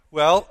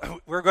Well,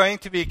 we're going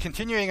to be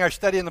continuing our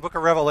study in the book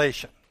of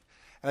Revelation.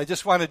 And I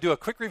just want to do a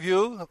quick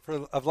review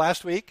of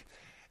last week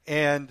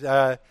and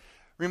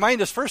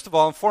remind us, first of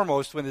all and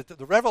foremost, when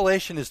the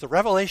revelation is the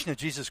revelation of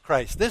Jesus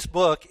Christ. This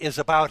book is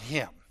about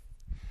him.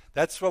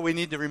 That's what we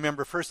need to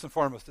remember first and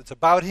foremost. It's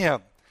about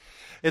him.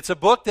 It's a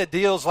book that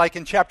deals, like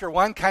in chapter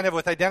 1, kind of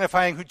with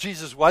identifying who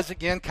Jesus was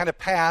again, kind of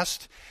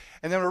past.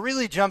 And then it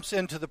really jumps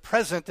into the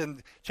present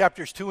in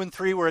chapters 2 and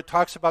 3 where it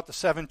talks about the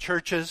 7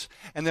 churches.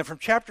 And then from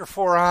chapter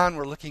 4 on,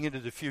 we're looking into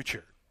the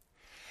future.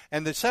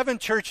 And the 7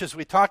 churches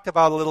we talked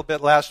about a little bit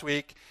last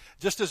week,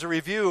 just as a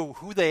review of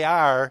who they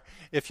are,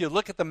 if you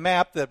look at the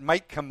map that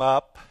might come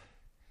up.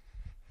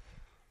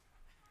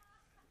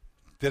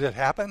 Did it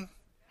happen?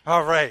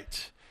 All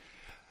right.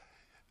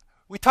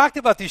 We talked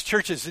about these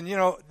churches, and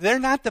they're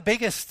not the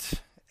biggest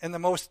and the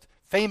most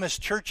famous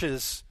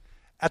churches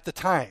at the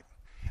time.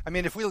 I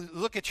mean, if we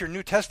look at your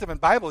New Testament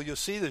Bible, you'll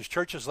see there's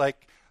churches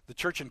like the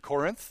church in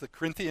Corinth, the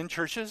Corinthian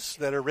churches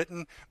that are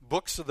written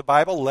books of the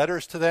Bible,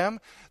 letters to them,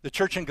 the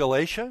church in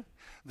Galatia,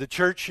 the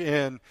church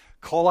in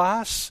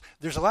Colossus.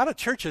 There's a lot of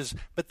churches,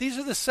 but these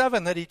are the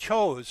 7 that he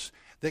chose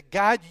that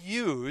God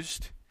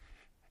used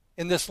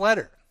in this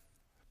letter.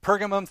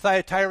 Pergamum,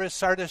 Thyatira,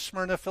 Sardis,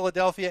 Smyrna,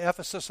 Philadelphia,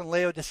 Ephesus, and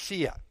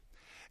Laodicea.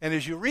 And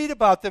as you read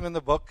about them in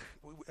the book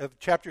of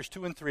chapters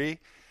 2 and 3,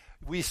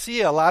 we see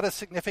a lot of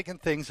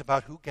significant things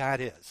about who God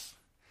is.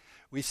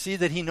 We see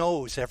that he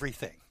knows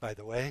everything, by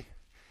the way.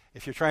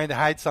 If you're trying to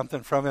hide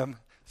something from him,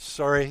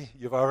 sorry,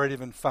 you've already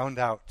been found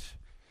out.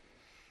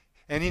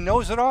 And he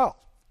knows it all.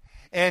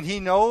 And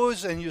he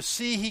knows, and you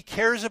see he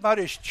cares about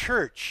his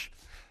church.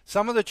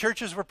 Some of the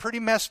churches were pretty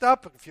messed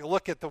up. If you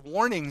look at the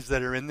warnings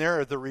that are in there,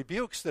 or the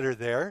rebukes that are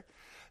there,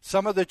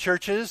 some of the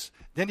churches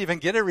didn't even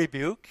get a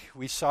rebuke.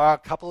 We saw a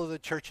couple of the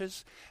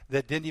churches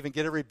that didn't even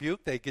get a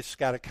rebuke. They just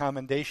got a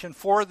commendation.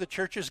 4 of the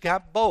churches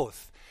got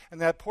both.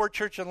 And that poor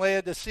church in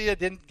Laodicea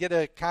didn't get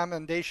a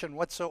commendation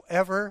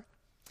whatsoever.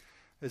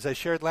 As I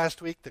shared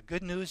last week, the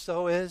good news,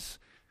 though, is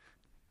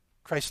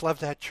Christ loved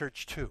that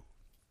church too.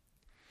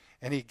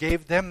 And he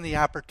gave them the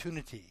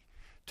opportunity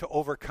to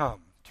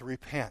overcome, to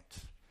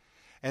repent.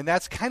 And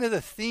that's kind of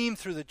the theme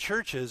through the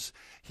churches.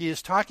 He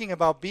is talking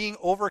about being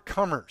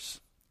overcomers.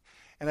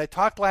 And I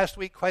talked last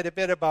week quite a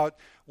bit about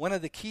one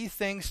of the key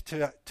things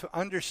to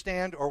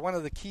understand, or one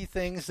of the key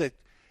things that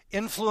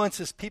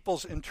influences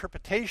people's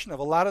interpretation of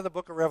a lot of the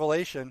book of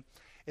Revelation,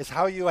 is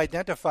how you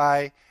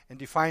identify and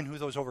define who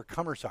those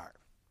overcomers are.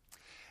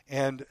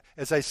 And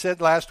as I said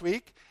last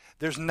week,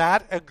 there's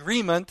not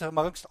agreement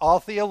amongst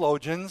all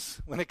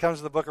theologians when it comes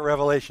to the book of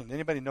Revelation.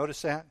 Anybody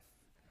notice that?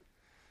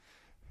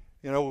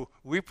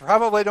 We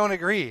probably don't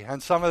agree on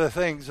some of the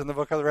things in the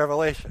book of the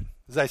Revelation.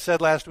 As I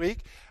said last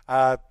week,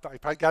 I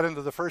probably got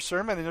into the first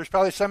sermon, and there's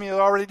probably some of you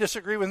that already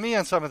disagree with me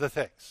on some of the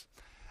things.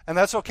 And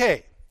that's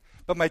okay.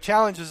 But my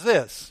challenge is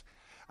this.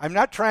 I'm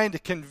not trying to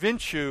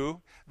convince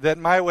you that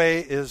my way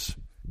is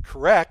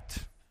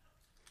correct,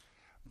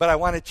 but I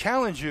want to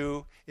challenge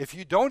you, if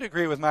you don't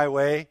agree with my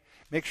way,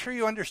 make sure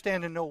you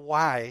understand and know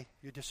why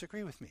you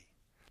disagree with me.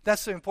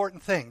 That's the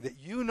important thing, that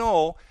you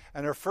know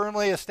and are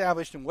firmly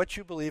established in what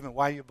you believe and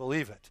why you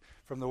believe it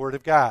from the Word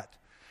of God.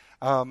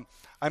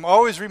 I'm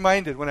always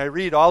reminded when I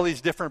read all these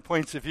different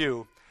points of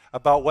view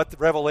about what the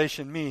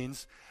Revelation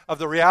means, of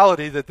the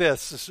reality that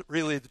this is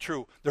really the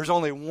true. There's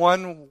only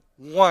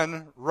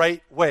one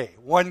right way,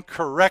 one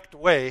correct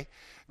way.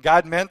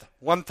 God meant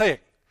one thing.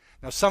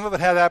 Now, some of it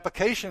had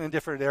application in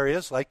different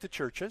areas, like the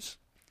churches,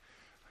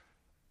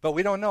 but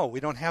we don't know. We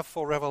don't have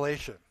full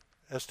revelation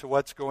as to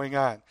what's going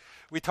on.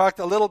 We talked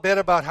a little bit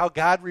about how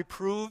God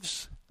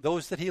reproves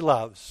those that he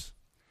loves.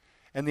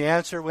 And the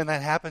answer when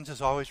that happens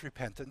is always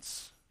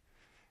repentance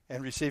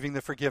and receiving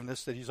the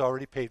forgiveness that he's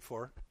already paid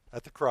for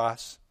at the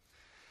cross.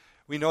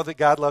 We know that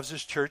God loves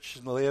his church,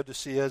 and the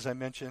Laodicea, as I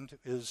mentioned,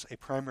 is a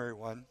primary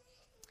one.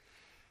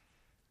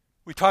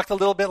 We talked a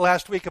little bit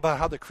last week about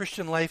how the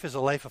Christian life is a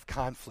life of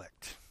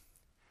conflict.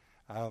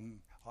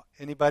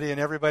 Anybody and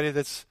everybody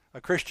that's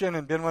a Christian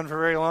and been one for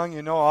very long,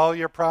 you know all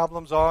your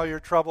problems, all your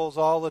troubles,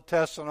 all the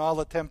tests, and all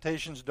the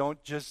temptations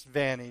don't just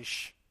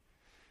vanish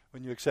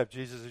when you accept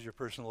Jesus as your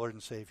personal Lord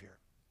and Savior.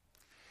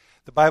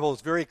 The Bible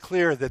is very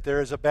clear that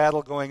there is a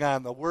battle going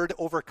on. The word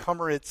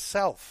overcomer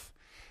itself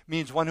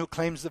means one who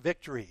claims the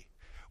victory,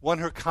 one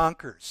who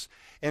conquers.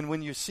 And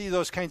when you see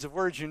those kinds of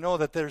words, you know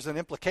that there's an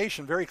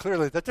implication very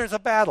clearly that there's a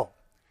battle.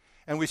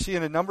 And we see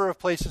in a number of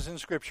places in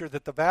Scripture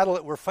that the battle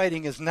that we're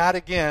fighting is not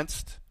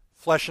against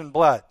flesh and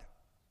blood.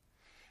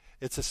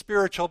 It's a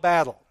spiritual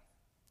battle.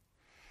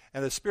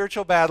 And a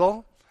spiritual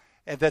battle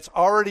and that's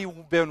already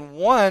been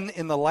won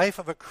in the life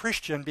of a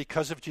Christian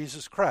because of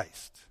Jesus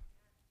Christ.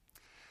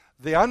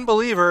 The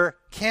unbeliever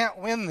can't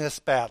win this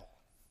battle.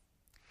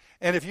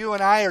 And if you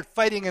and I are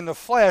fighting in the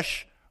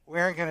flesh, we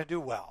aren't going to do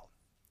well.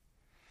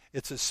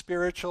 It's a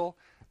spiritual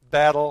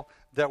battle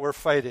that we're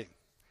fighting,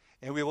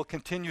 and we will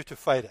continue to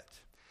fight it.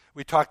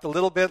 We talked a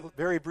little bit,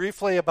 very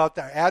briefly, about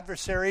the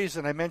adversaries,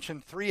 and I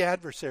mentioned 3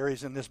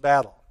 adversaries in this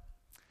battle.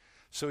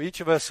 So each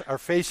of us are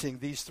facing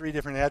these 3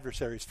 different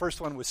adversaries. First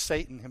one was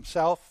Satan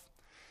himself,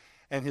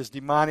 and his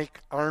demonic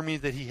army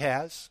that he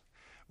has.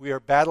 We are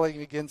battling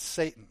against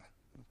Satan.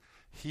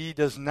 He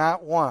does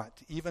not want,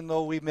 even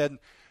though we've been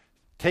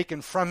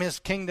taken from his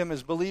kingdom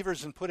as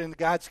believers and put into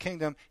God's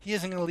kingdom, he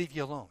isn't going to leave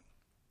you alone.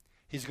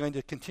 He's going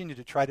to continue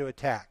to try to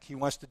attack. He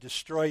wants to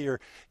destroy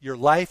your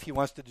life. He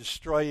wants to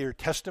destroy your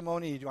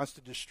testimony. He wants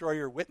to destroy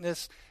your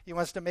witness. He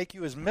wants to make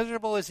you as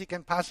miserable as he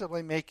can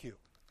possibly make you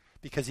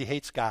because he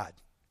hates God.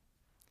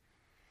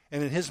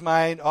 And in his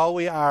mind, all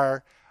we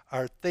are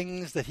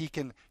things that he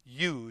can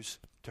use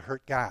to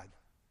hurt God,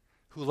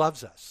 who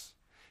loves us.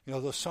 You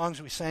know, those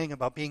songs we sang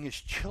about being his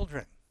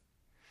children.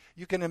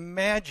 You can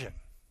imagine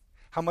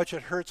how much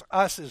it hurts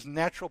us as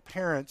natural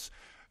parents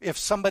if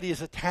somebody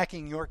is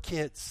attacking your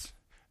kids.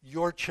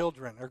 Your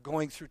children are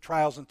going through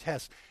trials and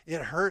tests.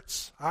 It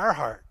hurts our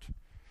heart.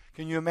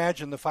 Can you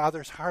imagine the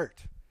Father's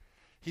heart?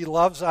 He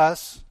loves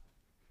us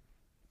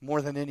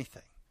more than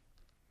anything.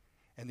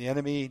 And the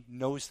enemy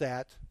knows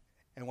that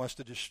and wants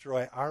to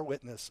destroy our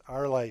witness,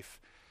 our life,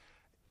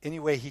 any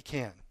way he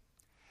can.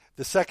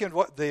 The second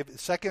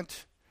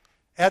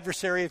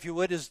adversary, if you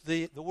would, is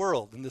the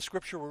world. In the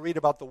scripture we read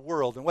about the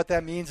world. And what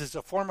that means is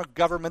a form of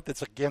government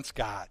that's against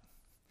God.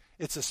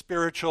 It's a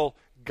spiritual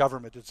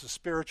government. It's a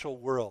spiritual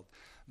world.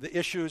 The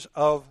issues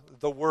of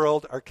the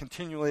world are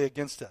continually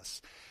against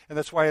us. And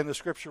that's why in the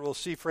scripture we'll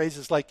see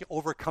phrases like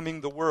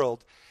overcoming the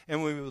world.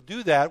 And when we will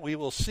do that, we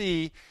will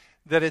see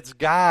that it's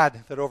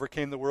God that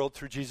overcame the world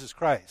through Jesus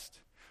Christ.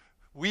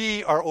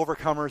 We are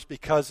overcomers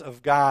because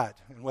of God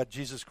and what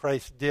Jesus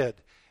Christ did.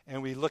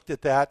 And we looked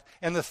at that.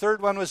 And the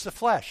third one was the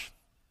flesh.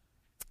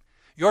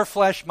 Your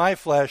flesh, my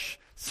flesh,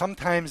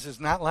 sometimes does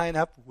not line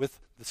up with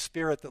the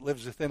spirit that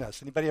lives within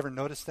us. Anybody ever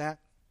notice that?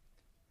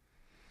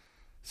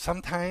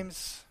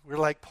 Sometimes we're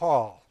like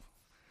Paul.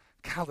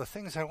 God, the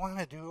things I want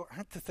to do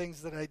aren't the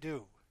things that I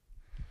do.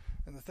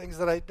 And the things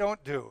that I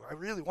don't do, I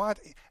really want.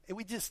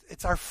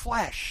 It's our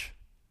flesh.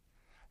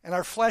 And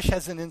our flesh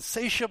has an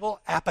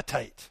insatiable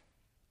appetite.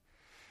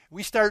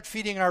 We start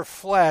feeding our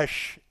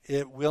flesh,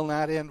 it will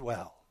not end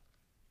well.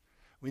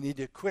 We need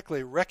to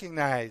quickly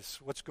recognize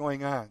what's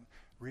going on,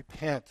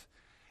 repent,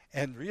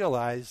 and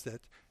realize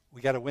that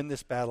we got to win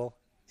this battle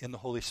in the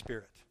Holy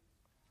Spirit.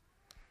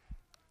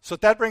 So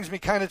that brings me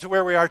kind of to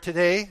where we are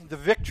today, the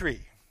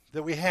victory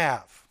that we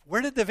have.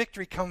 Where did the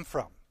victory come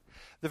from?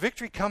 The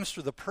victory comes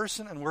through the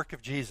person and work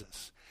of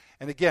Jesus.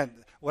 And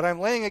again, what I'm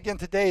laying again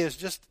today is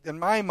just, in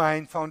my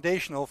mind,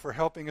 foundational for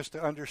helping us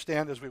to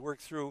understand as we work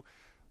through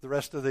the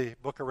rest of the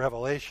book of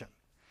Revelation.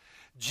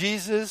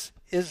 Jesus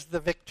is the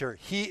victor.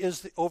 He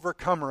is the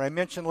overcomer. I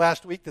mentioned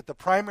last week that the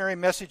primary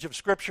message of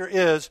Scripture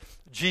is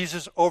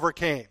Jesus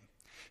overcame.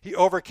 He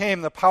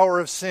overcame the power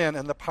of sin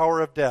and the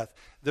power of death.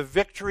 The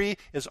victory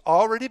has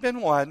already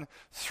been won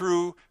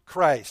through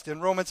Christ.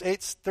 In Romans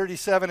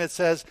 8:37 it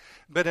says,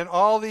 "But in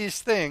all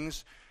these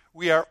things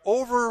we are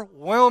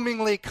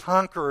overwhelmingly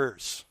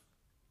conquerors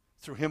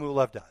through him who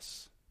loved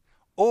us."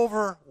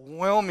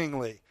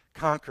 Overwhelmingly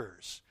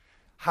conquerors.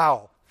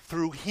 How?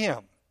 Through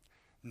him.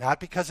 Not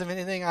because of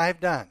anything I've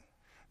done.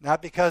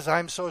 Not because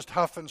I'm so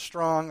tough and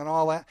strong and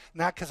all that.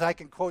 Not because I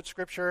can quote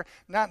Scripture.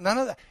 None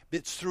of that.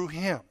 It's through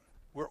him.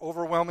 We're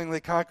overwhelmingly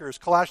conquerors.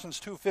 Colossians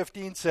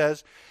 2:15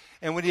 says,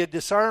 "And when he had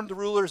disarmed the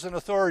rulers and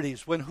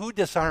authorities," when who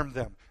disarmed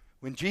them?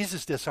 When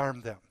Jesus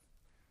disarmed them.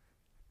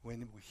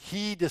 When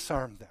he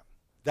disarmed them.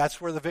 That's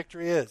where the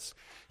victory is.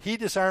 He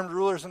disarmed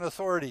rulers and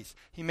authorities.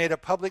 He made a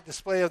public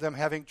display of them,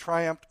 having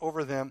triumphed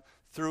over them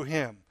through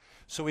him.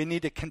 So we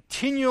need to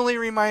continually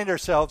remind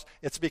ourselves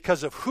it's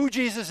because of who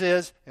Jesus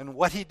is and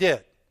what he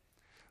did.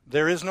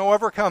 There is no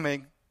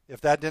overcoming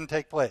if that didn't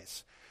take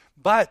place.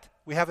 But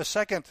we have a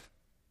second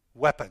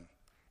weapon,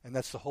 and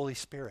that's the Holy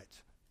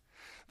Spirit.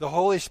 The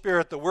Holy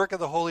Spirit, the work of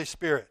the Holy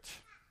Spirit.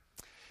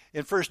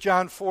 In 1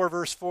 John 4,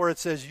 verse 4, it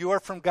says, "You are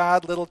from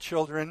God, little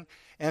children,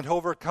 and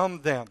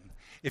overcome them."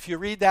 If you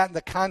read that in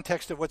the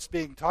context of what's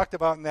being talked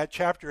about in that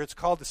chapter, it's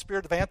called the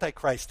spirit of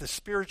Antichrist, the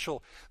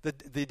spiritual, the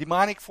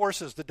demonic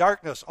forces, the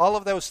darkness, all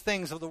of those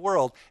things of the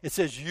world. It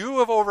says, you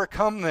have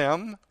overcome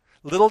them,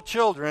 little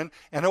children,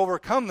 and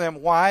overcome them.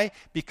 Why?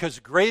 Because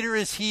greater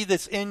is he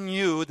that's in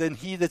you than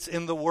he that's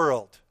in the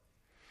world.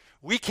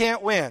 We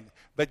can't win,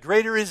 but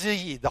greater is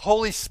he, the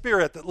Holy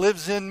Spirit that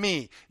lives in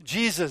me.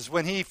 Jesus,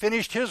 when he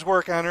finished his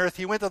work on earth,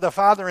 he went to the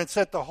Father and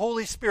sent the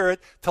Holy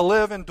Spirit to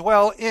live and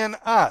dwell in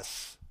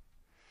us.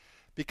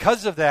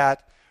 Because of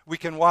that, we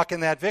can walk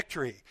in that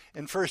victory.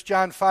 In 1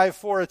 John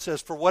 5:4, it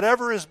says, "For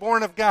whatever is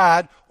born of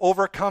God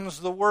overcomes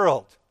the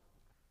world."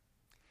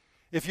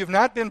 If you've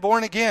not been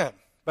born again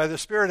by the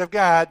Spirit of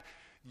God,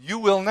 you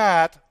will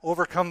not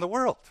overcome the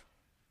world.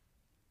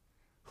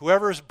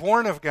 Whoever is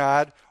born of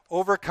God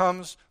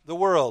overcomes the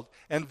world.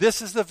 And this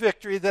is the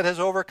victory that has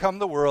overcome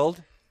the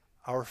world,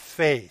 our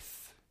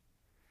faith.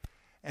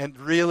 And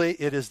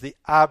really, it is the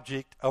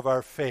object of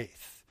our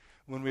faith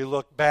when we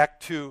look back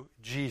to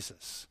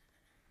Jesus.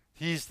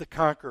 He's the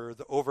conqueror,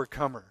 the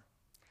overcomer.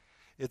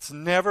 It's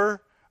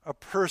never a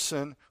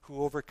person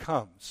who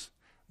overcomes,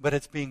 but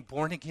it's being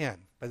born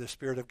again by the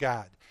Spirit of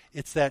God.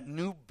 It's that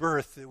new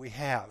birth that we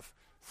have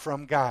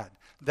from God.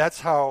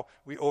 That's how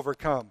we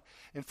overcome.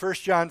 In 1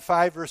 John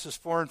 5, verses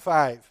 4 and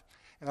 5,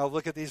 and I'll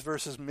look at these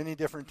verses many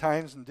different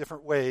times in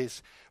different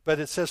ways, but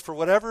it says, "For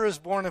whatever is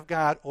born of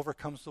God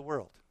overcomes the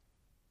world."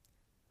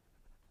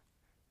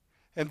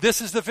 And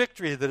this is the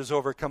victory that has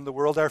overcome the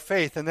world, our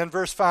faith. And then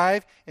verse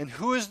 5, "And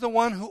who is the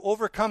one who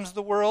overcomes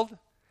the world?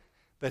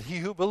 But he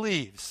who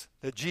believes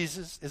that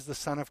Jesus is the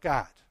Son of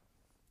God."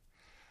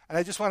 And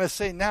I just want to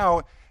say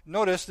now,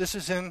 notice this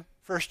is in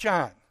 1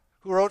 John.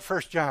 Who wrote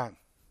 1 John?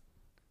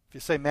 If you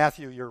say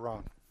Matthew, you're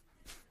wrong.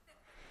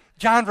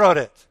 John wrote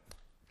it.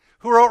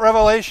 Who wrote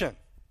Revelation?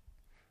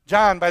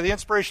 John, by the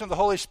inspiration of the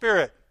Holy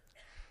Spirit.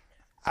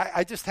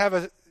 I just have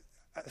a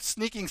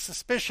sneaking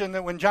suspicion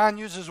that when John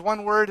uses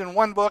one word in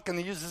one book and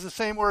he uses the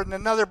same word in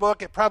another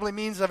book, it probably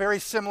means a very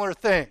similar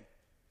thing.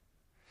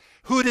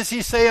 Who does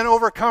he say an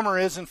overcomer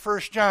is in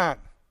 1 John?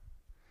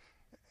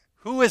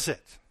 Who is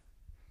it?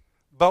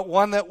 But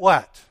one that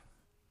what?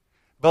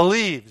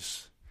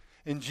 Believes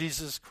in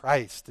Jesus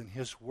Christ and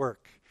his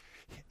work.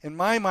 In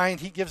my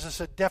mind, he gives us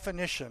a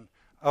definition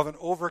of an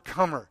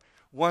overcomer,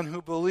 one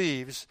who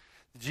believes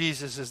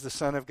Jesus is the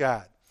Son of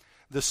God.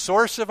 The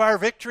source of our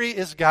victory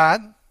is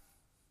God.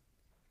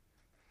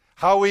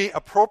 How we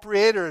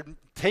appropriate or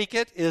take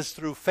it is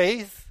through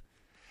faith,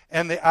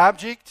 and the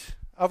object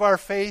of our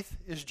faith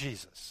is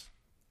Jesus.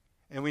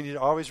 And we need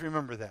to always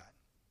remember that.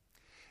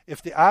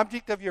 If the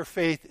object of your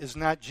faith is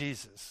not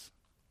Jesus,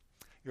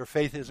 your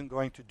faith isn't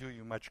going to do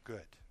you much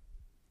good.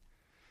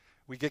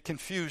 We get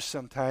confused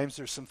sometimes.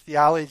 There's some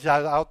theology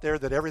out there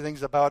that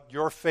everything's about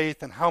your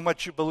faith and how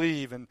much you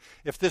believe, and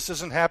if this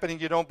isn't happening,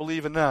 you don't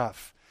believe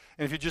enough.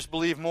 And if you just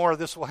believe more,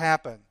 this will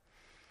happen.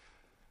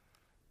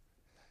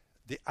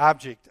 The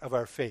object of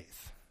our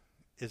faith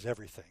is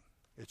everything.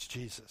 It's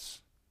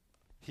Jesus.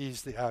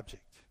 He's the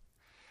object.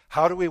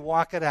 How do we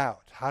walk it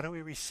out? How do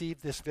we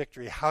receive this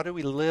victory? How do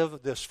we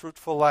live this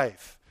fruitful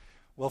life?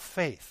 Well,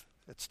 faith.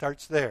 It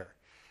starts there.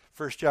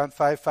 1 John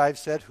 5:5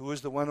 said, "Who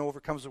is the one who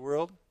overcomes the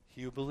world?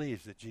 He who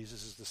believes that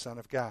Jesus is the Son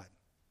of God."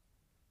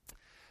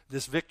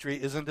 This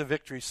victory isn't a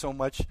victory so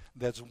much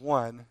that's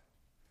won.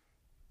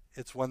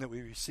 It's one that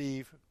we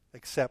receive,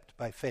 accept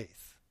by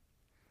faith.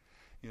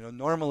 You know,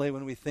 normally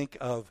when we think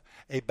of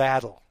a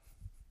battle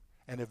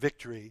and a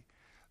victory,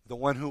 the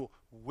one who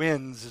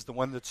wins is the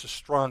one that's the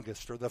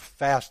strongest or the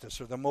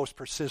fastest or the most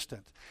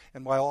persistent.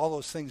 And while all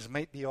those things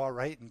might be all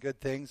right and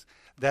good things,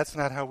 that's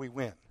not how we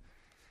win.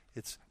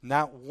 It's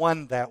not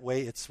won that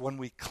way. It's one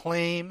we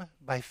claim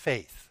by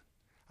faith.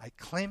 I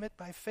claim it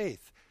by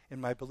faith in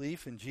my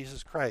belief in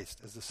Jesus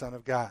Christ as the Son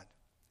of God.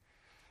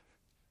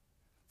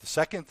 The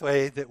second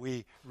way that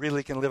we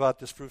really can live out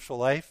this fruitful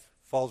life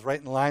falls right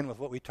in line with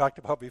what we talked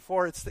about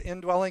before. It's the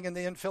indwelling and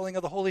the infilling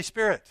of the Holy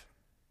Spirit.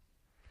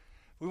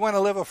 We want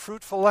to live a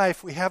fruitful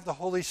life. We have the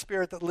Holy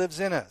Spirit that lives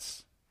in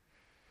us.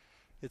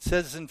 It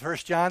says in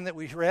 1 John that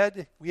we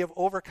read, we have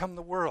overcome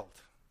the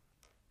world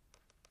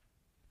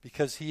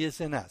because he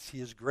is in us.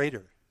 He is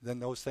greater than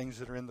those things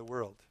that are in the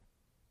world.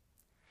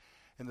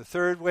 And the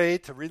third way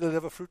to really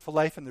live a fruitful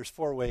life, and there's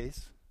 4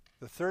 ways,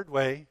 the third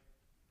way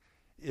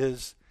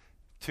is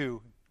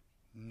to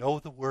know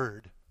the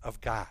Word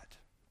of God.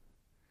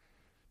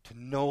 To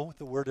know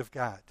the Word of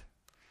God.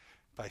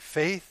 By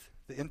faith,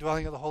 the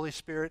indwelling of the Holy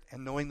Spirit,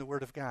 and knowing the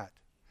Word of God.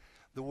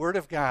 The Word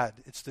of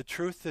God, it's the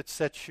truth that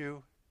sets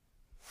you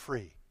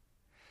free.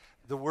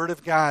 The Word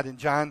of God in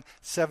John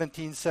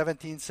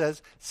 17:17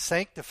 says,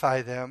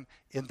 "Sanctify them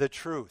in the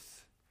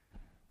truth."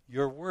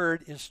 Your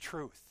Word is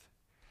truth.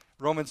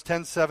 Romans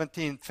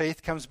 10:17,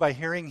 faith comes by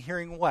hearing.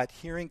 Hearing what?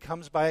 Hearing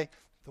comes by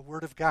the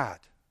Word of God.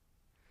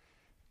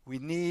 We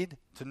need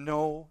to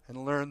know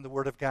and learn the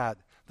Word of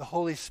God. The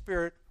Holy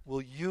Spirit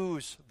will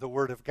use the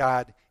Word of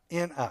God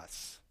in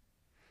us.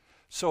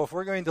 So if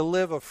we're going to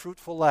live a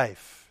fruitful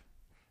life,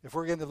 if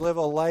we're going to live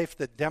a life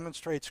that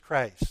demonstrates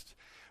Christ,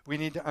 we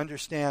need to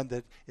understand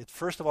that it,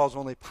 first of all, is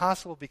only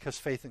possible because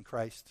faith in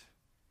Christ.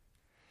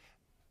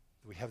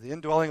 We have the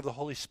indwelling of the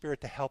Holy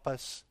Spirit to help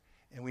us,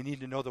 and we need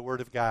to know the Word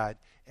of God.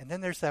 And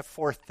then there's that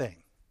fourth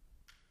thing.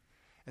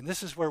 And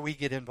this is where we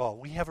get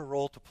involved. We have a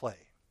role to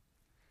play.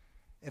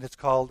 And it's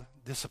called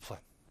discipline.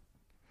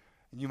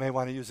 And you may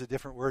want to use a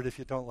different word if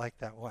you don't like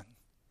that one.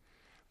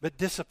 But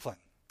discipline.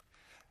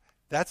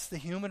 That's the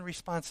human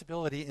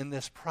responsibility in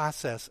this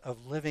process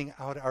of living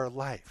out our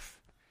life.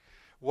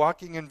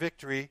 Walking in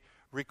victory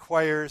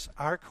requires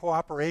our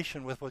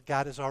cooperation with what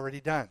God has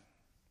already done.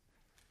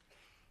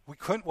 We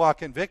couldn't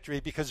walk in victory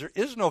because there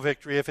is no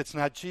victory if it's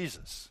not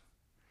Jesus.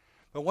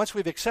 But once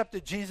we've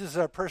accepted Jesus as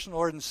our personal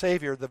Lord and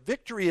Savior, the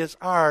victory is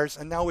ours,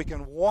 and now we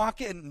can walk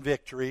in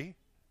victory.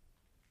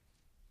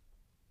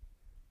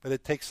 But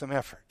it takes some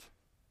effort.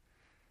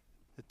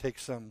 It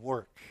takes some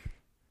work.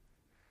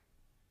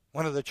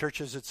 One of the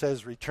churches, it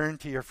says, return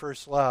to your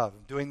first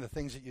love, doing the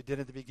things that you did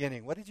at the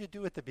beginning. What did you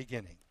do at the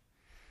beginning?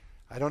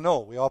 I don't know.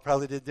 We all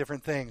probably did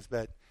different things,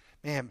 but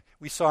man,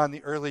 we saw in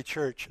the early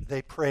church,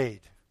 they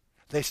prayed.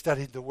 They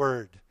studied the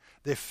Word.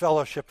 They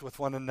fellowshiped with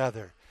one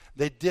another.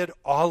 They did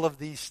all of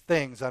these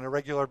things on a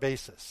regular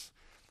basis.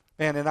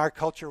 Man, in our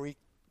culture, we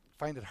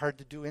find it hard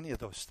to do any of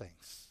those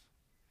things.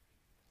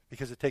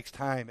 because it takes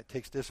time, it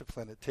takes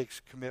discipline, it takes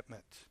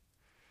commitment.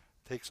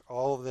 It takes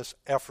all of this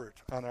effort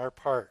on our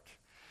part.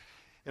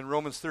 In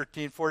Romans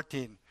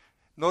 13:14,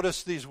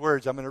 notice these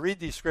words. I'm going to read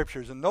these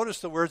scriptures, and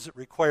notice the words that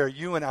require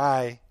you and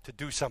I to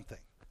do something.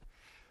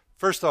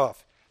 First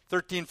off,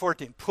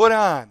 13:14, put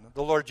on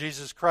the Lord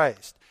Jesus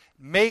Christ.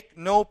 Make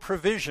no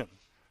provision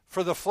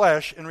for the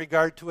flesh in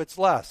regard to its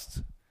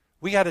lusts.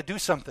 We got to do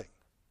something.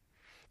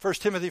 1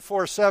 Timothy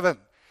 4:7,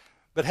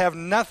 but have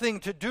nothing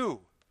to do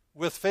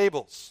with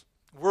fables,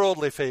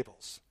 worldly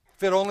fables,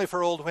 fit only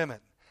for old women.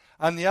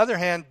 On the other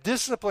hand,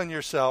 discipline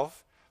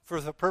yourself for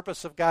the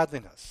purpose of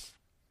godliness.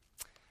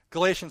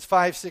 Galatians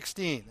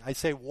 5:16, I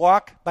say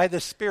walk by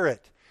the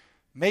Spirit.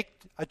 Make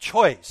a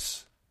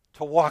choice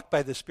to walk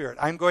by the Spirit.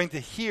 I'm going to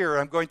hear,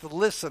 I'm going to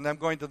listen, I'm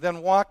going to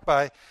then walk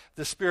by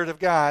the Spirit of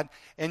God,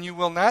 and you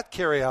will not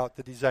carry out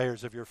the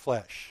desires of your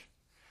flesh.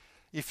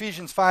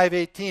 Ephesians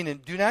 5:18,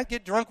 and do not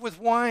get drunk with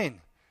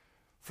wine,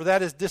 for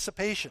that is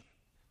dissipation,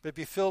 but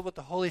be filled with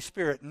the Holy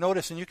Spirit.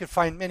 Notice, and you can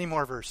find many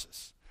more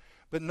verses,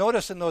 but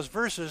notice in those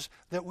verses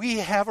that we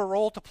have a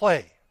role to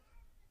play.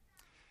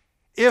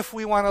 If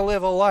we want to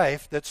live a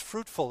life that's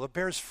fruitful, that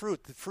bears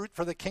fruit, the fruit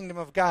for the kingdom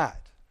of God,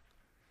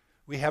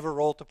 we have a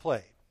role to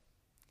play.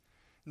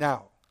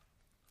 Now,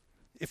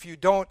 if you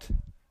don't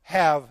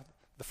have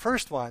the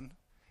first one,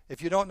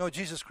 if you don't know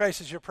Jesus Christ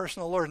as your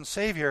personal Lord and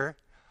Savior,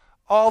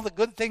 all the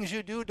good things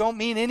you do don't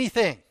mean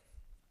anything.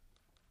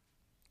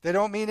 They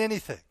don't mean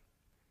anything.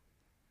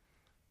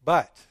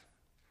 But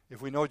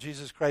if we know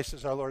Jesus Christ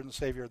as our Lord and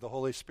Savior, the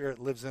Holy Spirit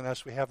lives in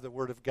us, we have the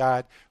Word of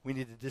God, we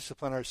need to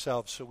discipline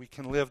ourselves so we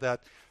can live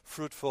that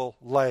fruitful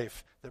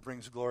life that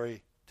brings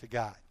glory to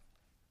God.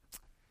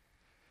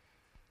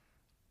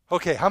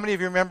 Okay, how many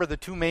of you remember the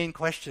two main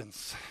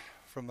questions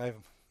from my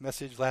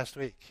message last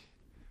week?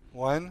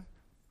 One,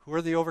 who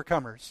are the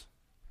overcomers?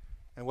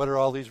 And what are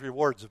all these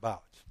rewards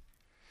about?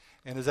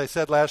 And as I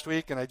said last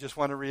week, and I just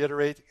want to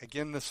reiterate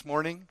again this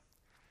morning,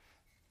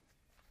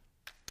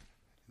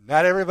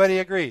 not everybody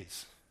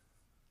agrees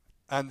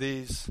on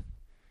these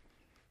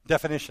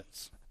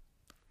definitions.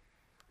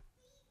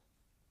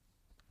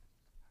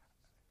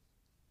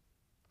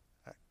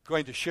 I'm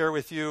going to share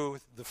with you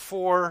the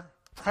four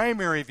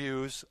primary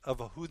views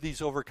of who these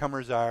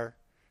overcomers are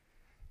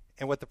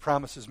and what the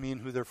promises mean,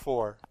 who they're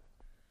for.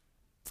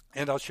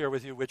 And I'll share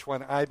with you which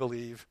one I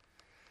believe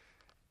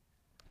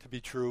to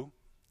be true.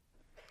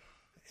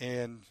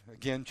 And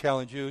again,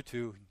 challenge you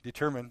to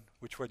determine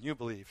which one you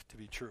believe to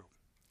be true.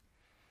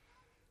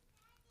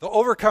 The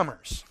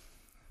overcomers.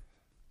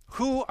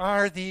 Who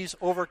are these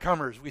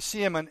overcomers? We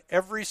see them in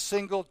every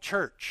single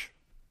church.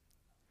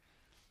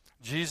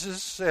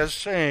 Jesus says,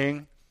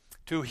 saying,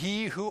 to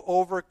he who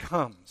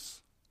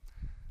overcomes,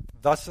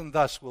 thus and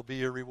thus will be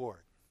your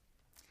reward.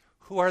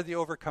 Who are the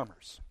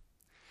overcomers?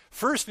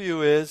 First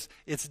view is,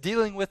 it's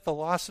dealing with the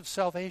loss of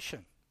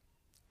salvation.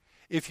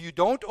 If you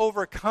don't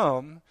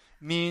overcome,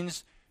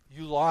 means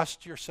you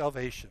lost your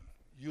salvation.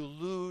 You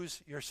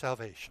lose your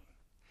salvation.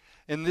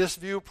 In this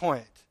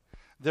viewpoint,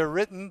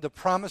 the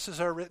promises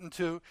are written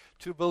to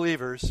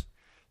believers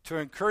to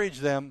encourage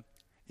them,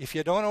 if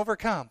you don't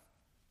overcome,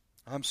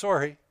 I'm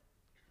sorry,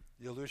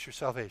 you'll lose your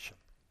salvation.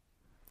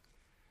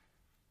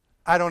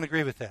 I don't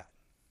agree with that.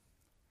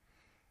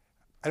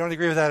 I don't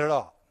agree with that at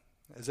all.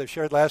 As I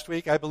shared last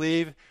week, I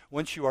believe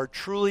once you are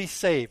truly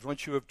saved,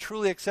 once you have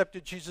truly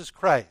accepted Jesus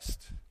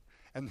Christ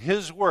and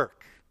his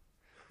work,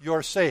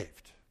 you're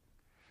saved.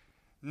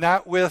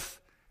 Not with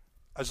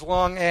as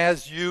long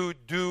as you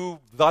do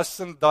thus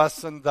and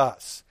thus and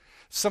thus.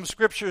 Some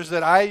scriptures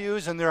that I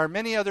use, and there are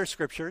many other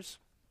scriptures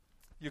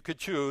you could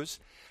choose,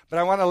 but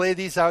I want to lay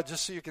these out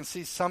just so you can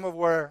see some of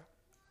where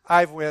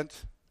I've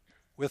went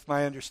with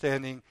my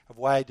understanding of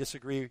why I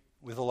disagree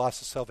with the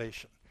loss of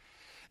salvation.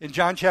 In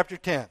John chapter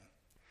 10,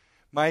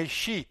 my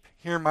sheep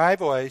hear my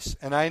voice,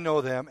 and I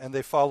know them, and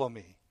they follow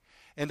me.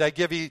 And I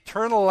give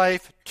eternal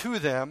life to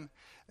them,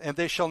 and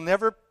they shall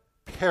never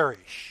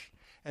perish,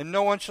 and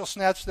no one shall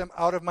snatch them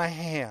out of my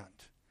hand.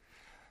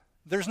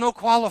 There's no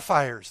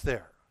qualifiers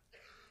there.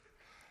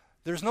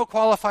 There's no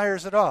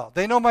qualifiers at all.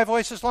 They know my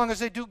voice as long as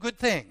they do good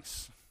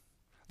things.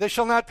 They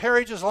shall not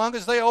perish as long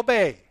as they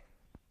obey.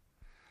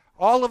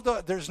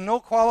 There's no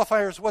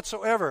qualifiers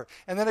whatsoever.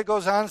 And then it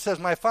goes on and says,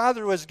 my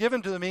Father who has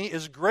given to me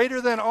is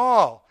greater than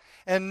all,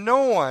 and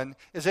no one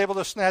is able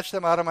to snatch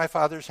them out of my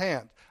Father's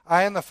hand.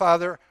 I and the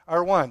Father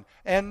are one,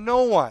 and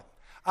no one.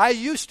 I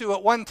used to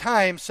at one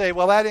time say,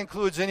 well, that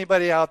includes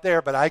anybody out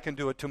there, but I can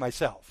do it to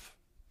myself.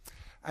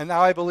 And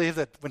now I believe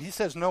that when he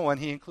says no one,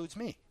 he includes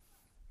me.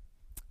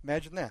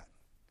 Imagine that.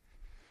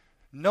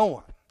 No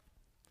one.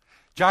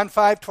 John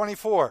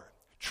 5:24.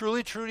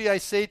 Truly, truly, I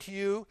say to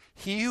you,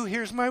 he who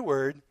hears my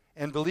word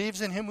and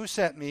believes in him who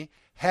sent me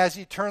has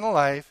eternal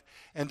life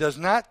and does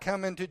not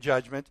come into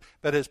judgment,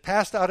 but is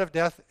passed out of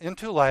death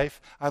into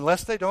life,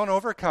 unless they don't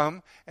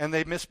overcome and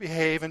they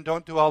misbehave and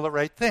don't do all the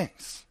right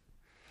things.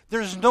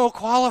 There's no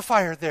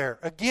qualifier there.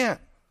 Again,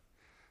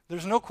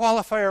 there's no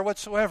qualifier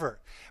whatsoever.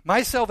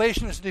 My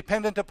salvation is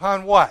dependent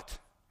upon what?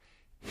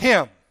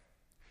 Him.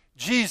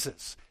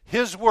 Jesus.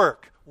 His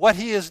work. What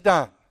he has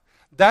done.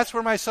 That's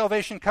where my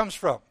salvation comes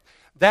from.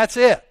 That's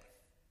it.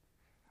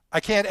 I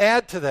can't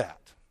add to that.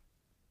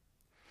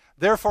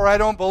 Therefore, I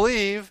don't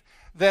believe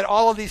that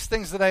all of these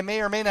things that I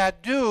may or may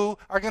not do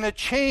are going to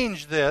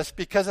change this,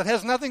 because it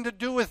has nothing to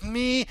do with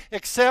me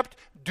except,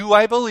 do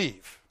I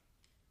believe?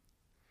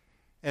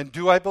 And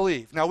do I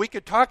believe? Now, we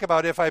could talk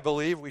about if I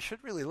believe, we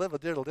should really live a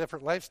little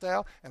different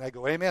lifestyle, and I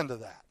go amen to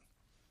that.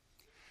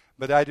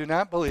 But I do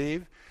not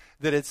believe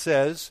that it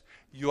says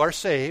you are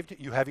saved,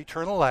 you have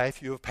eternal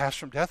life, you have passed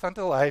from death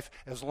unto life,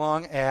 as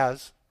long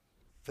as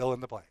fill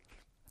in the blank.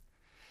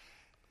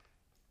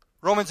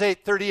 Romans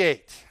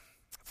 8:38.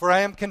 For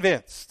I am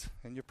convinced,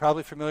 and you're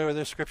probably familiar with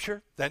this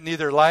scripture, that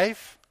neither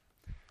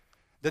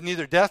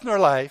death nor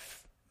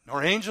life,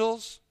 nor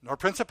angels, nor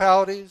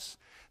principalities,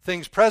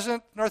 things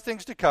present nor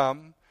things to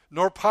come,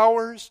 nor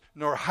powers,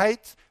 nor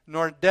height,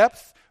 nor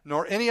depth,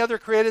 nor any other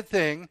created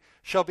thing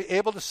shall be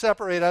able to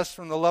separate us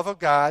from the love of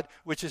God,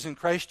 which is in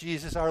Christ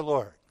Jesus our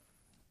Lord.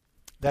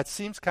 That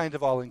seems kind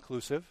of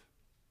all-inclusive.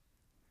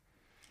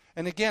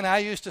 And again, I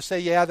used to say,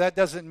 yeah, that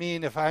doesn't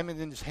mean if I'm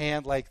in his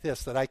hand like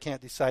this that I can't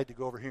decide to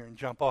go over here and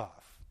jump off.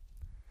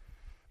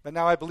 But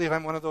now I believe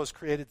I'm one of those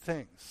created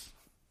things.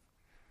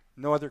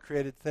 No other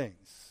created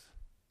things.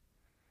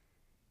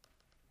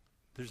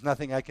 There's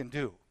nothing I can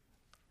do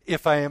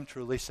if I am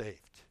truly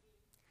saved.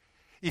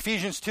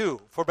 Ephesians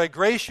 2, for by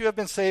grace you have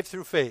been saved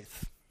through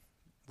faith.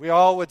 We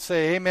all would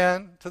say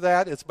amen to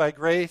that. It's by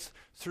grace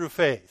through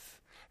faith.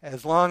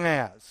 As long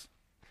as.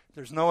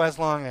 There's no as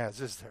long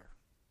as, is there?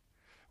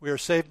 We are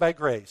saved by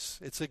grace.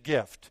 It's a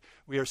gift.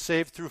 We are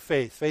saved through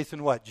faith. Faith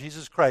in what?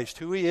 Jesus Christ,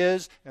 who he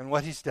is and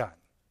what he's done.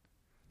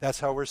 That's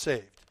how we're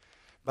saved.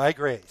 By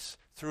grace,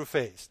 through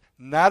faith.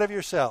 Not of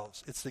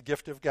yourselves. It's the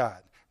gift of God.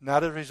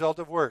 Not as a result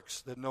of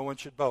works, that no one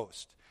should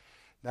boast.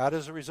 Not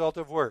as a result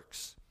of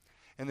works.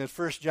 And then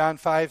 1 John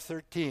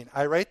 5:13.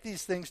 I write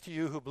these things to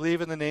you who believe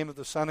in the name of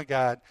the Son of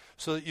God,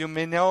 so that you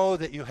may know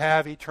that you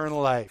have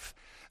eternal life.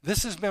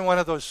 This has been one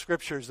of those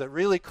scriptures that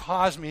really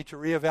caused me to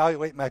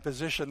reevaluate my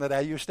position that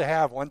I used to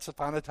have once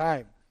upon a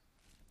time,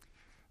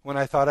 when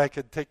I thought I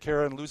could take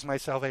care and lose my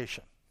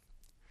salvation.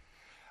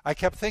 I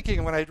kept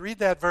thinking when I'd read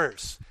that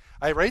verse,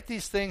 I write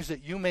these things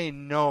that you may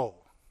know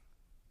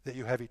that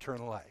you have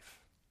eternal life.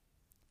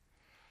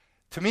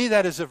 To me,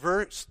 that is a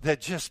verse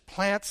that just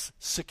plants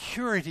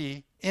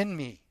security in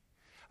me,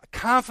 a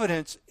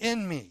confidence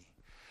in me,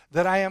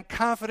 that I am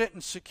confident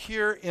and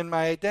secure in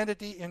my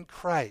identity in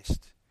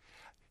Christ.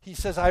 He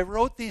says, I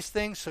wrote these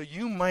things so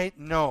you might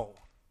know,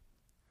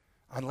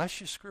 unless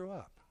you screw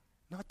up.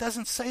 No, it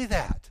doesn't say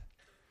that.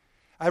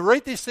 I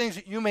write these things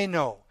that you may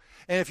know.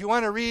 And if you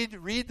want to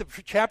read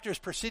the chapters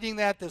preceding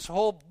that, this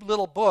whole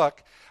little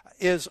book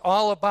is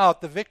all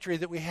about the victory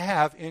that we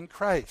have in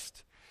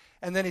Christ.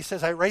 And then he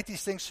says, I write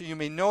these things so you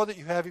may know that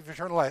you have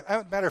eternal life.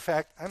 Matter of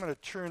fact, I'm going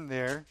to turn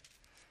there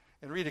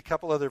and read a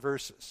couple other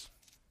verses.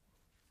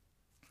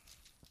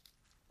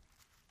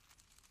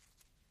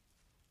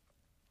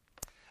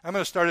 I'm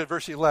going to start at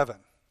verse 11.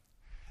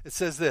 It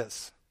says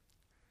this,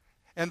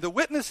 and the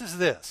witness is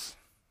this,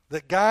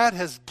 that God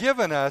has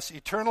given us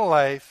eternal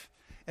life,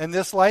 and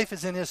this life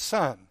is in his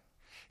Son.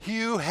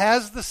 He who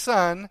has the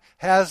Son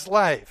has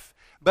life,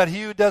 but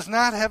he who does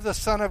not have the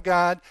Son of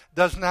God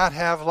does not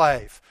have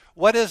life.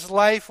 What is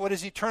life? What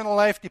is eternal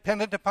life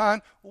dependent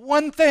upon?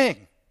 One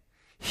thing.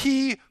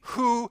 He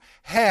who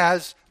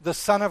has the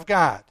Son of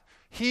God.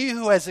 He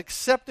who has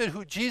accepted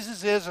who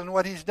Jesus is and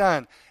what he's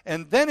done.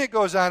 And then it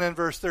goes on in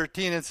verse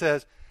 13 and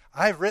says,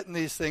 I've written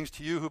these things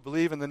to you who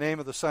believe in the name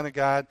of the Son of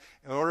God,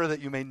 in order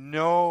that you may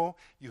know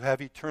you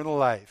have eternal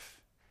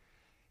life.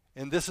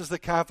 And this is the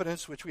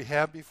confidence which we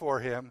have before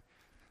him,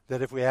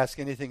 that if we ask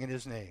anything in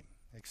his name,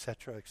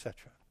 etc.,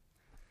 etc.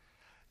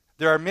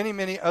 There are many,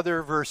 many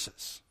other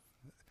verses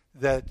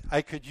that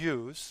I could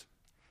use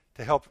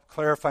to help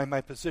clarify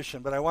my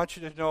position, but I want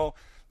you to know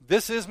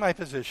this is my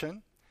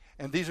position,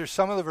 and these are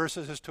some of the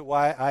verses as to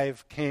why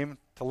I've came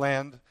to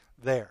land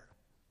there.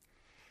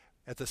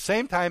 At the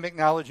same time,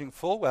 acknowledging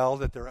full well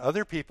that there are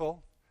other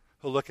people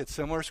who look at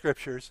similar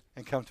scriptures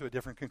and come to a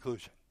different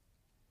conclusion.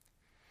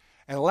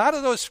 And a lot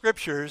of those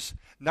scriptures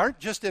aren't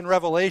just in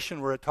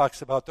Revelation where it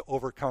talks about the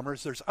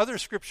overcomers. There's other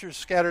scriptures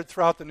scattered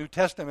throughout the New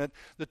Testament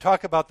that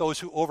talk about those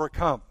who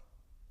overcome.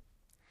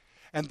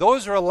 And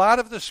those are a lot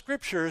of the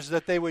scriptures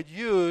that they would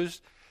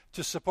use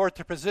to support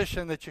the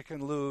position that you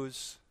can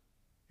lose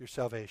your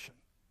salvation.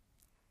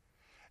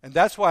 And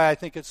that's why I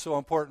think it's so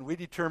important we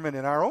determine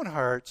in our own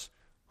hearts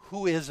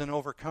who is an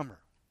overcomer.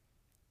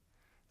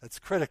 That's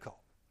critical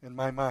in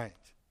my mind.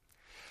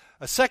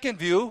 A second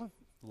view,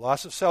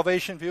 loss of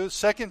salvation view,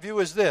 second view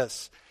is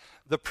this,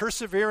 the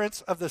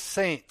perseverance of the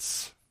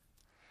saints.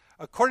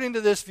 According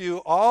to this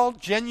view, all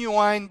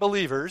genuine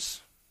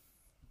believers,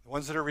 the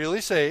ones that are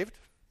really saved,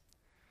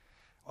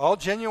 all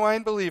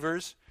genuine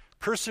believers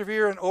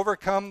persevere and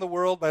overcome the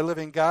world by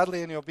living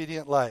godly and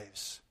obedient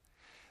lives.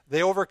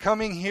 The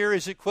overcoming here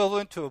is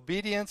equivalent to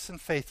obedience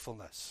and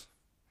faithfulness,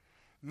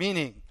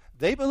 meaning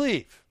they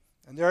believe,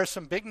 and there are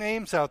some big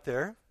names out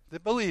there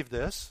that believe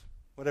this,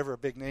 whatever a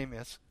big name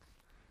is.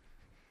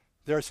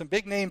 There are some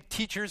big-name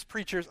teachers,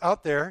 preachers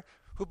out there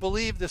who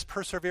believe this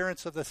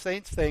perseverance of the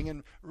saints thing,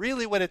 and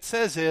really what it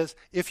says is,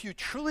 if you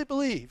truly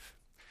believe,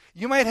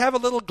 you might have a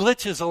little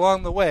glitches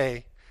along the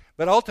way,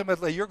 but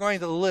ultimately you're going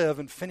to live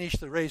and finish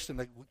the race in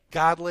a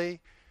godly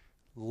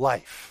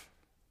life.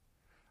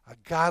 A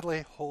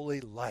godly,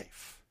 holy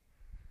life.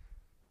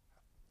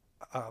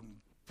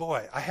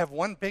 Boy, I have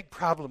one big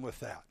problem with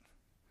that.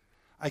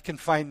 I can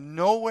find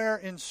nowhere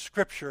in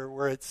Scripture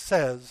where it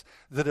says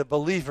that a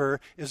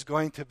believer is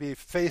going to be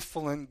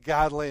faithful and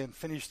godly and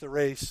finish the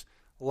race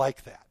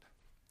like that.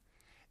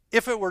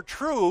 If it were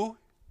true,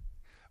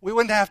 we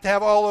wouldn't have to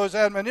have all those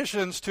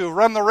admonitions to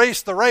run the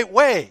race the right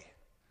way.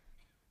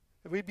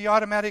 We'd be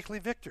automatically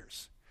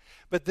victors.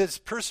 But this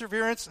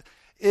perseverance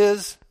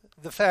is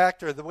the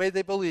fact, or the way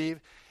they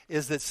believe,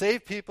 is that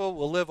saved people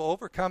will live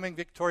overcoming,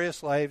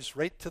 victorious lives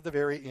right to the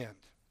very end.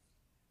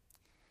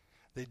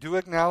 They do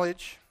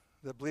acknowledge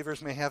that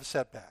believers may have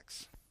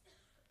setbacks.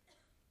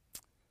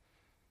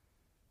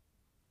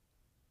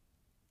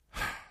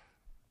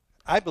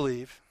 I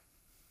believe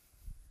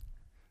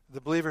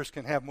the believers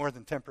can have more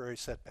than temporary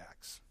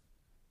setbacks.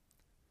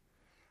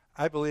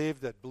 I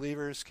believe that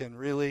believers can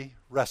really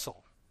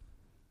wrestle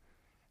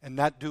and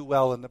not do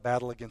well in the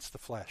battle against the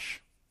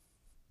flesh.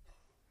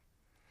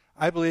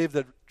 I believe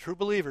that true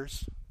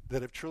believers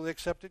that have truly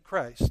accepted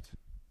Christ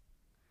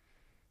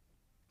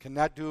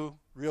cannot do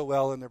real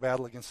well in their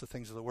battle against the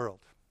things of the world.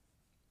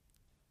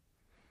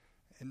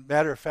 And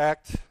matter of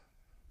fact,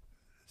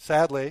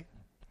 sadly,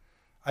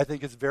 I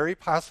think it's very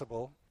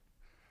possible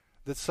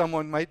that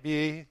someone might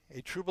be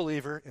a true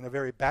believer in a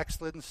very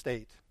backslidden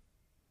state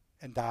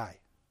and die.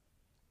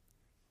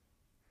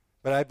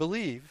 But I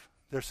believe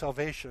their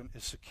salvation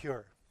is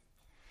secure.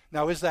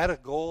 Now, is that a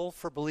goal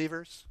for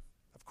believers?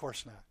 Of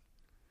course not.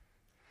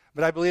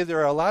 But I believe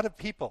there are a lot of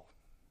people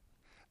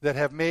that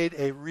have made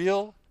a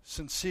real,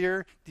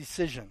 sincere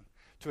decision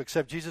to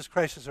accept Jesus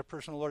Christ as their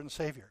personal Lord and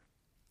Savior.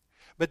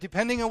 But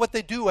depending on what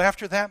they do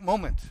after that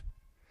moment,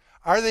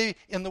 are they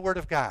in the Word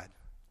of God?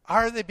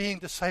 Are they being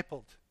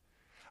discipled?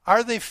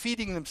 Are they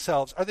feeding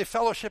themselves? Are they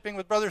fellowshipping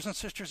with brothers and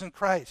sisters in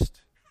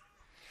Christ?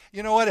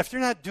 You know what? If they're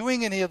not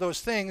doing any of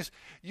those things,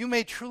 you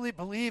may truly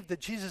believe that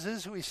Jesus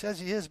is who he says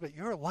he is, but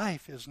your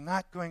life is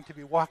not going to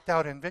be walked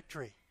out in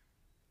victory.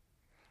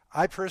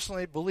 I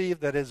personally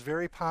believe that is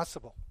very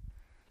possible.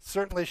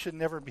 Certainly should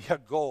never be a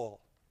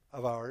goal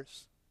of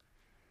ours,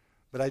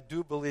 but I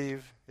do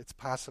believe it's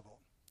possible.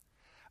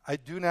 I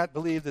do not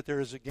believe that there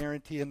is a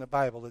guarantee in the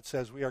Bible that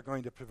says we are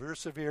going to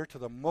persevere to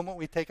the moment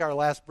we take our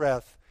last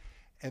breath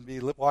and be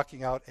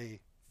walking out a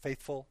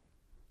faithful,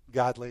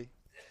 godly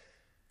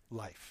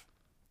life.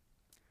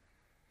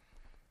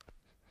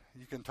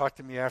 You can talk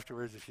to me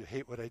afterwards if you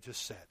hate what I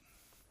just said.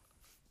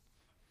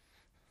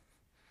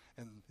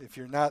 And if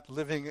you're not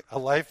living a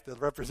life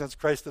that represents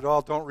Christ at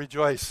all, don't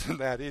rejoice in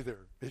that either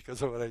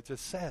because of what I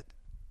just said.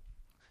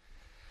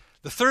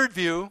 The third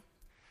view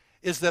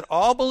is that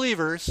all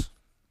believers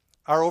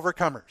are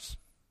overcomers.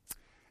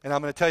 And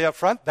I'm going to tell you up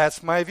front,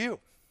 that's my view.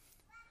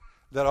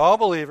 That all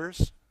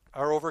believers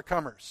are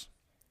overcomers.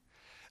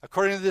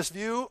 According to this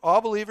view,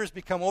 all believers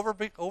become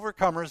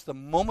overcomers the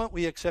moment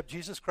we accept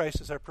Jesus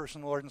Christ as our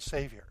personal Lord and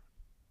Savior.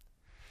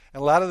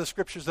 And a lot of the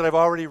scriptures that I've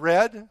already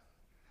read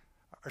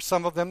are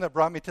some of them that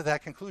brought me to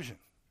that conclusion.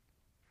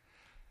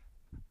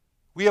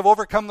 We have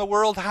overcome the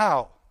world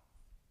how?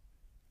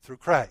 Through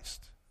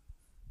Christ.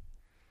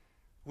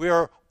 We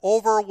are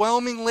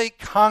overwhelmingly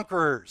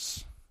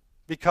conquerors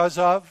because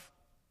of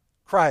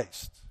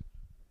Christ.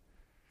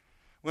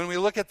 When we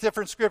look at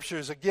different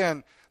scriptures,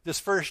 again,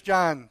 this 1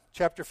 John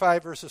chapter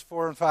 5, verses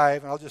 4 and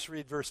 5, and I'll just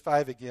read verse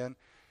 5 again.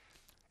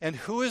 And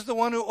who is the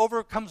one who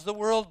overcomes the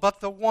world but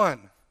the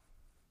one?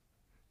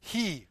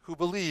 He who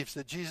believes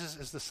that Jesus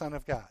is the Son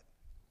of God.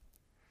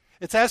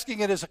 It's asking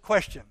it as a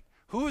question.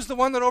 Who is the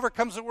one that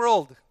overcomes the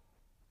world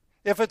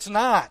if it's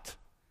not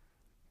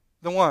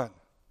the one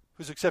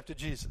who's accepted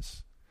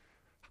Jesus?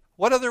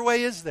 What other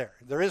way is there?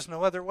 There is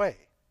no other way.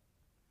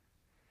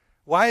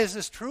 Why is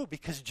this true?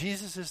 Because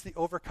Jesus is the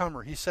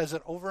overcomer. He says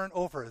it over and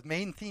over. The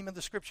main theme of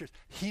the scriptures,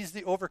 he's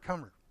the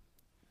overcomer.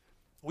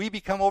 We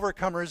become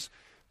overcomers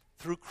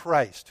through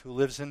Christ who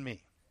lives in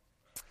me.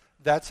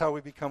 That's how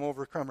we become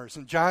overcomers.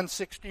 In John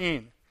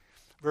 16,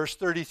 verse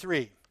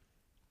 33,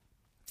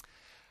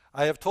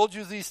 I have told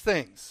you these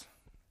things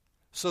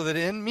so that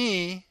in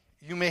me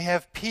you may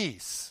have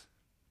peace.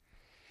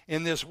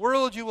 In this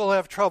world you will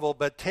have trouble,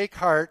 but take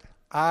heart,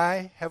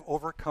 I have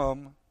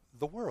overcome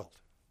the world.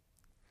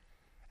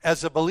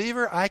 As a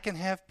believer, I can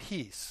have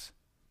peace.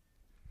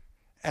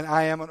 And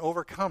I am an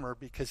overcomer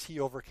because he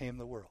overcame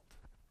the world.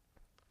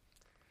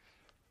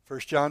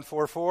 1 John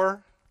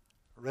 4:4,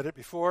 I read it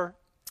before.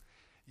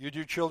 You,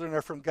 dear children,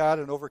 are from God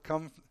and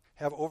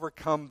have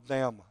overcome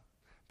them,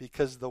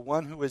 because the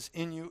one who is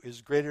in you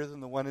is greater than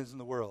the one who is in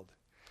the world.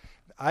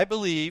 I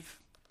believe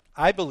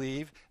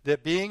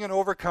that being an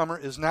overcomer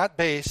is not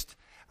based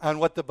on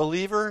what the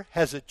believer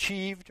has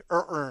achieved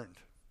or earned.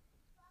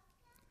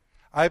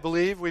 I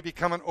believe we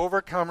become an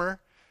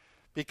overcomer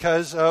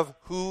because of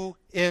who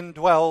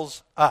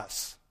indwells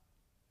us.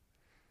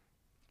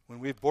 when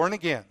we're born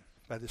again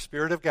by the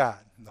Spirit of God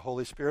and the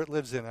Holy Spirit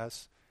lives in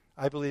us,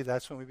 I believe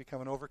that's when we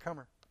become an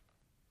overcomer.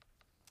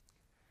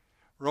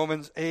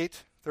 Romans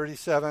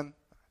 8:37,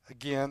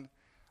 again,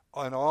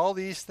 on all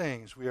these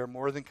things we are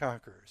more than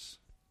conquerors.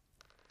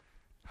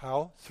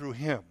 How? Through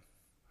Him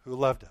who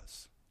loved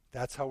us.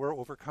 That's how we're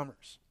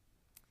overcomers.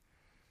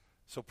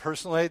 So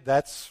personally,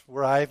 that's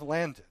where I've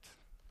landed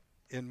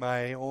in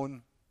my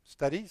own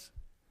studies,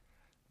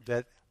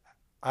 that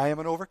I am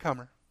an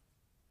overcomer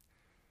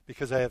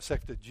because I have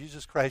accepted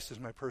Jesus Christ as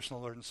my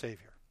personal Lord and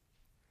Savior,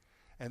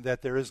 and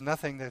that there is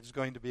nothing that is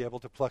going to be able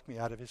to pluck me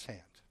out of His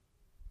hand.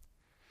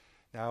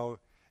 Now,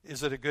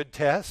 is it a good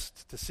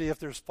test to see if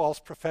there's false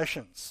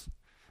professions?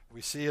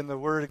 We see in the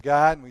Word of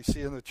God, and we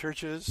see in the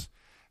churches,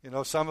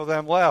 some of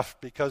them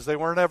left because they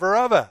weren't ever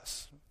of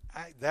us.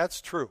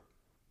 That's true.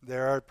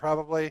 There are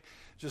probably,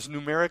 just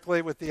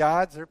numerically with the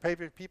odds, there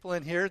are people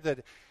in here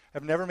that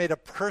have never made a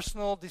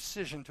personal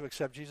decision to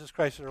accept Jesus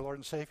Christ as their Lord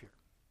and Savior.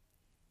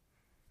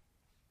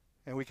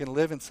 And we can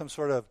live in some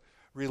sort of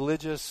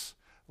religious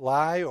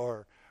lie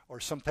or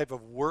some type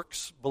of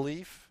works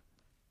belief.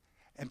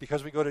 And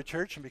because we go to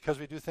church and because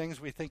we do things,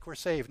 we think we're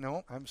saved.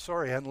 No, I'm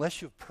sorry.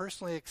 Unless you've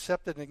personally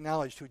accepted and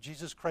acknowledged who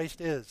Jesus Christ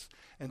is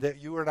and that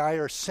you and I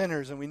are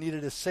sinners and we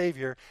needed a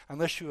Savior,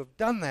 unless you have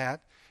done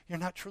that, you're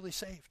not truly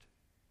saved.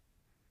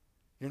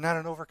 You're not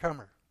an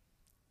overcomer.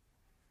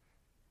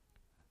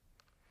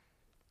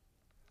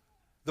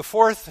 The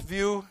fourth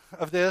view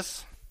of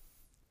this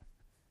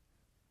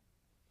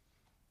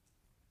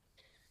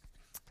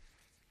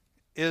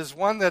is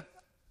one that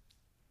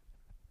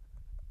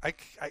I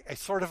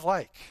sort of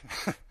like.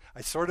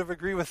 I sort of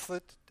agree with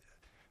it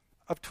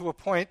up to a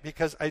point,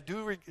 because I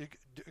do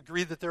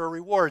agree that there are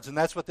rewards, and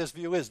that's what this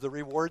view is, the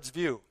rewards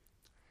view.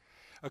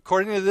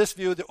 According to this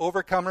view, the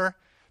overcomer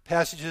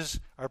passages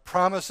are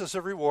promises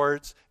of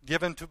rewards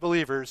given to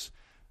believers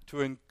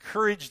to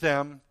encourage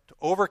them to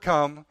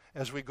overcome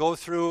as we go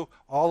through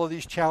all of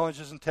these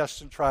challenges and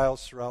tests and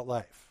trials throughout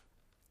life.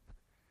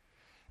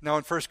 Now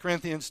in 1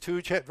 Corinthians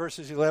 2,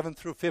 verses 11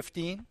 through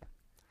 15,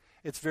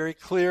 it's very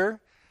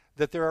clear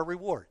that there are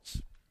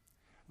rewards.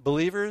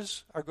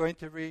 Believers are going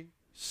to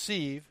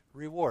receive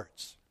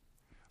rewards.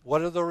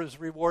 What are those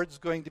rewards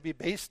going to be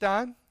based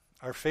on?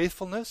 Our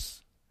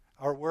faithfulness,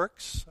 our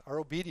works, our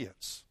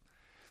obedience.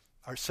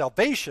 Our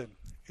salvation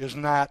is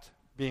not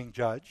being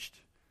judged.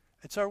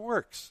 It's our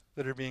works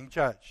that are being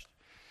judged.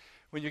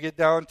 When you get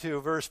down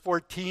to verse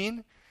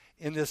 14,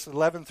 in this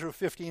 11 through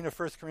 15 of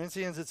 1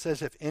 Corinthians, it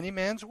says, if any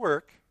man's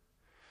work,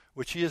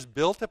 which he has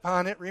built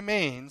upon it,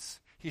 remains,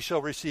 he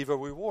shall receive a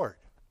reward.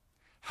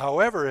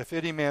 However, if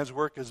any man's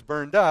work is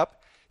burned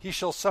up, he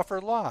shall suffer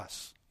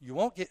loss. You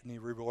won't get any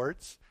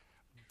rewards,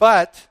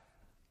 but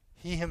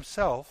he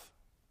himself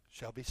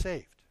shall be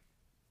saved.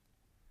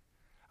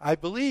 I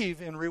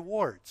believe in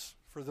rewards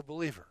for the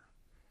believer.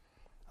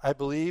 I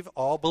believe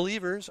all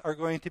believers are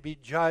going to be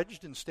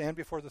judged and stand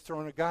before the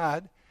throne of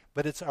God,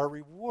 but it's our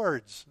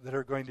rewards that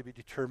are going to be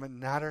determined,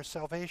 not our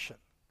salvation.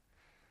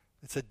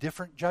 It's a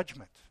different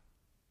judgment.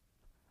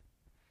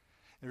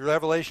 In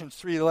Revelation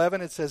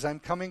 3:11, it says, I'm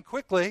coming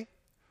quickly.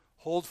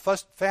 Hold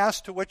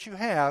fast to what you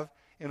have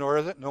in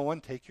order that no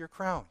one take your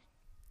crown.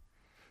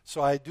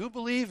 So I do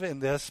believe in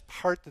this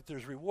part that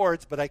there's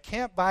rewards, but I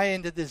can't buy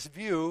into this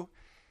view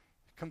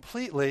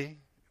completely,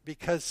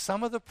 because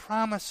some of the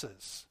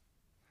promises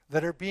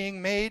that are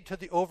being made to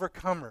the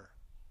overcomer,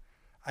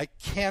 I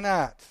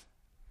cannot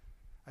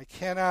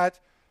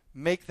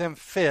make them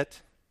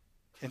fit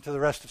into the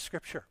rest of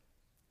Scripture.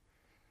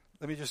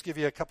 Let me just give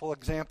you a couple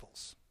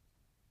examples.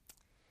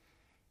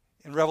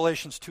 In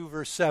Revelations 2,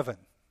 verse 7,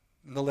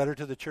 in the letter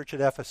to the church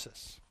at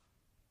Ephesus,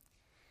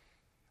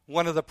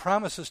 one of the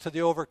promises to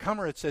the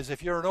overcomer, it says,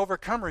 if you're an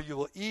overcomer, you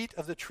will eat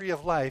of the tree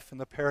of life in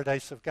the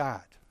paradise of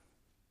God.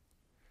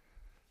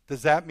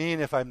 Does that mean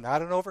if I'm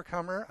not an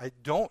overcomer, I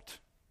don't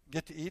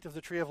get to eat of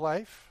the tree of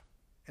life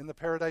in the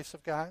paradise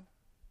of God?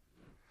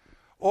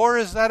 Or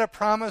is that a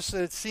promise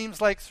that it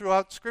seems like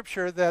throughout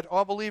Scripture that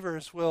all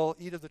believers will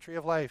eat of the tree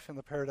of life in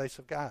the paradise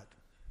of God?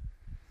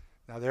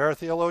 Now, there are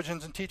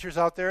theologians and teachers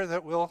out there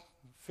that will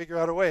figure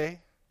out a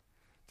way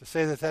to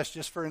say that that's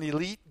just for an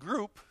elite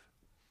group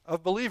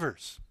of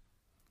believers.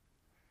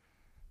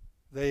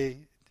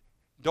 They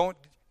don't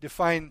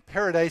define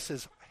paradise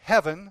as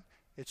heaven.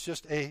 It's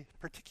just a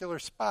particular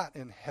spot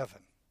in heaven.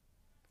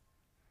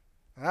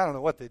 And I don't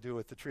know what they do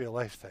with the tree of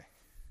life thing.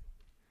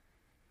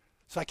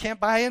 So I can't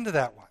buy into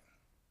that one.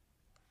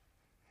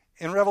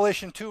 In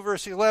Revelation 2,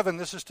 verse 11,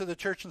 this is to the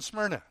church in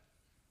Smyrna.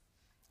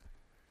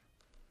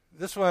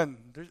 This one,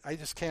 I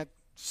just can't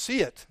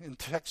see it in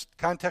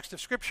context of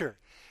Scripture.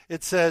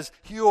 It says,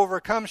 he who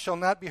overcomes shall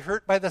not be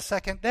hurt by the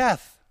second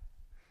death.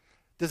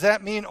 Does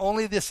that mean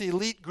only this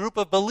elite group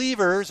of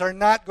believers are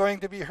not going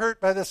to be hurt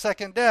by the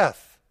second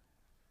death?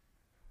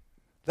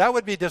 That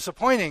would be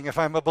disappointing if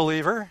I'm a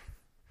believer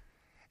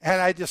and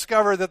I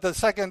discover that the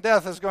second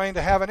death is going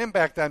to have an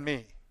impact on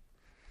me.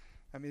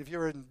 I mean, if you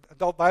were in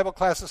adult Bible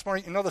class this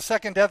morning, you know the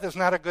second death is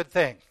not a good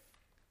thing.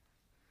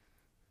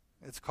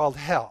 It's called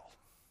hell.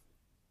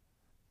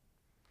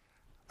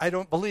 I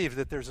don't believe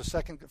that there's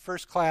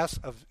first class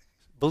of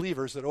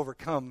believers that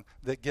overcome,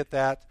 that get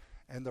that,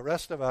 and the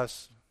rest of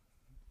us,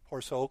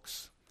 poor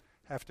souls,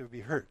 have to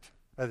be hurt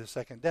by the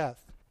second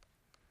death.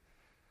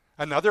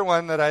 Another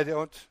one that I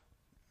don't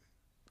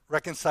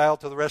reconcile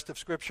to the rest of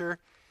Scripture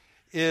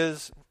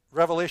is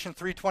Revelation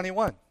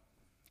 3:21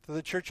 to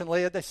the church in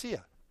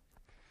Laodicea.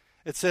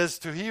 It says,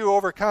 "To he who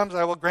overcomes,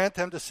 I will grant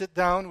them to sit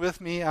down with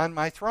me on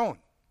my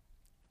throne."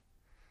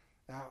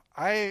 Now,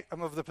 I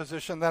am of the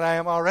position that I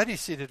am already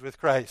seated with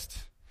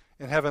Christ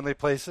in heavenly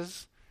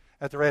places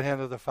at the right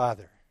hand of the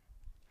Father.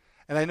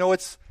 And I know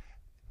it's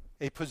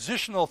a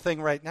positional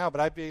thing right now,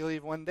 but I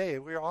believe one day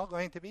we're all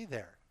going to be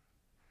there.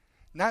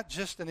 Not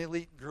just an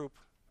elite group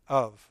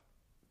of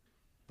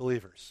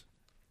believers.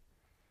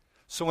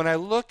 So when I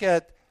look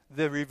at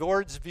the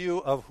rewards view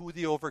of who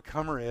the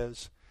overcomer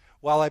is,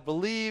 while I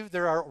believe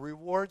there are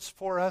rewards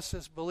for us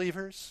as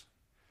believers,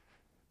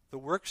 the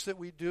works that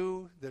we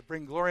do that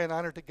bring glory and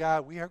honor to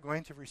God, we are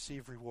going to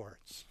receive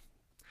rewards.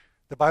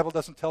 The Bible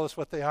doesn't tell us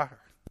what they are.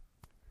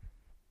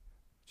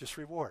 Just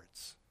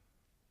rewards.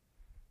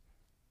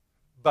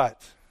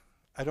 But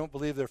I don't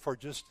believe they're for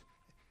just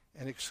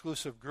an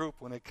exclusive group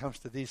when it comes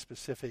to these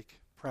specific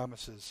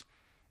promises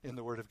in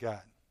the Word of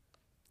God.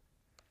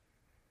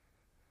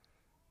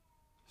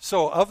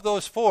 So of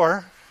those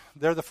four,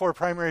 they're the four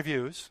primary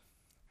views.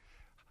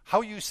 How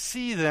you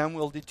see them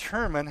will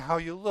determine how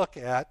you look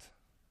at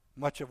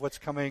much of what's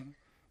coming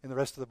in the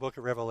rest of the book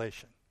of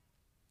Revelation.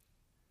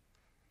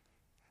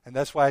 And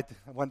that's why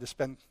I wanted to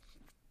spend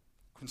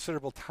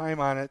considerable time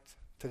on it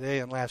today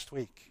and last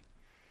week.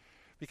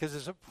 Because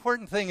the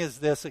important thing is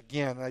this,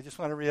 again, and I just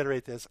want to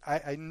reiterate this.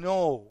 I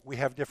know we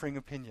have differing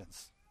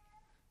opinions,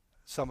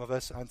 some of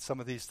us, on some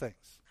of these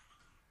things.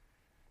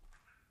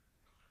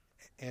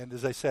 And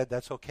as I said,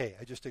 that's okay.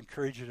 I just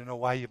encourage you to know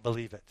why you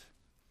believe it.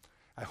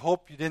 I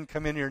hope you didn't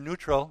come in here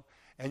neutral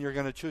and you're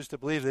going to choose to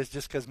believe this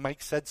just because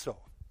Mike said so.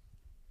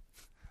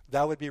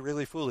 That would be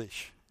really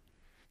foolish.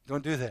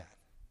 Don't do that.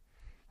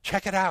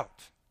 Check it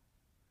out.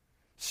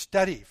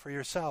 Study for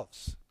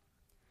yourselves.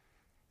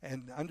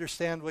 And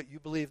understand what you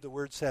believe the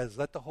Word says.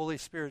 Let the Holy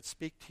Spirit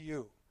speak to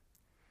you.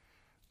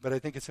 But I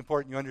think it's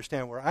important you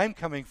understand where I'm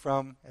coming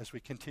from as we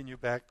continue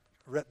back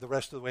the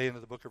rest of the way into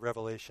the book of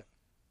Revelation.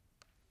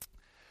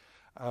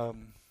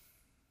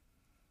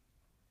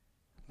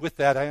 With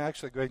that, I'm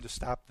actually going to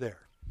stop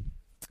there.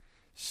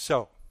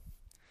 So,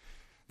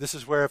 this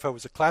is where if I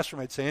was a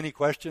classroom, I'd say any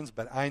questions,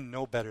 but I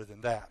know better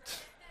than that.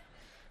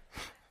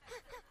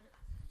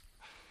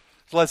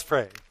 So let's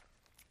pray.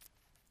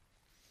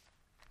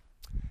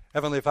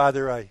 Heavenly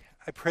Father, I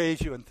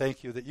praise you and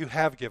thank you that you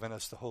have given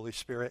us the Holy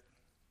Spirit.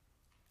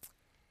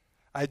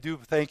 I do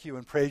thank you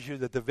and praise you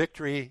that the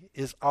victory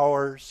is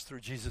ours through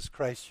Jesus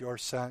Christ, your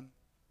Son.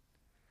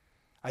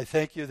 I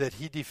thank you that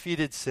he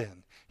defeated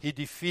sin. He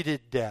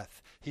defeated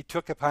death. He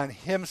took upon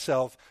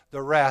himself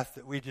the wrath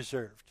that we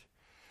deserved.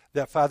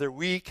 That, Father,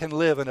 we can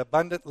live an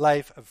abundant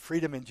life of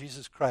freedom in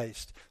Jesus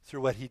Christ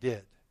through what he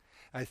did.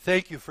 I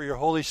thank you for your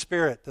Holy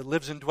Spirit that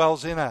lives and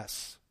dwells in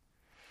us.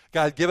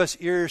 God, give us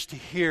ears to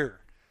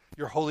hear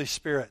your Holy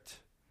Spirit,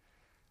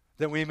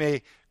 that we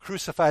may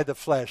crucify the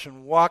flesh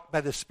and walk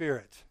by the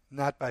Spirit,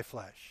 not by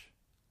flesh.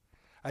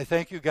 I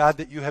thank you, God,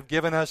 that you have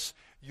given us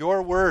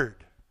your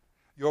word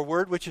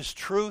which is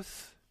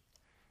truth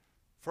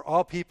for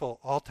all people,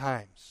 all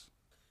times,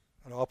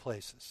 and all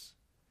places,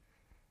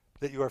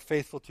 that you are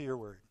faithful to your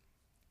word.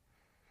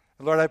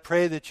 And Lord, I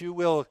pray that you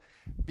will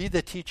be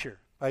the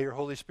teacher by your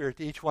Holy Spirit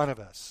to each one of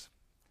us.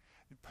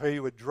 I pray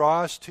you would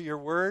draw us to your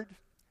word.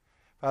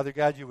 Father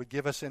God, you would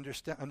give us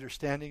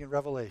understanding and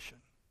revelation.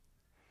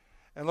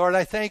 And Lord,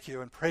 I thank you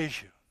and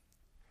praise you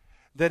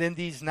that in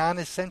these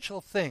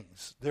non-essential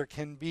things there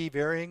can be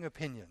varying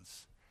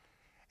opinions,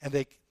 and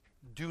they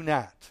do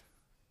not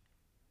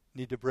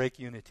need to break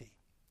unity.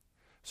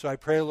 So I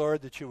pray,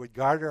 Lord, that you would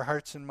guard our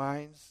hearts and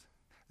minds,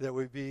 that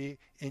we be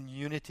in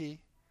unity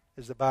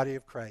as the body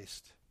of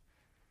Christ,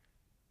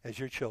 as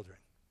your children.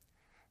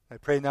 I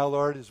pray now,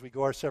 Lord, as we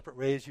go our separate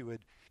ways, you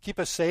would keep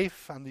us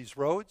safe on these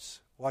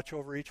roads. Watch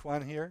over each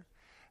one here.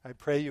 I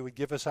pray you would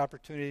give us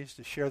opportunities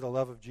to share the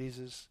love of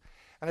Jesus.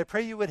 And I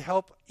pray you would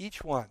help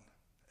each one,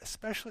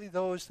 especially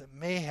those that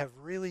may have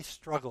really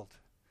struggled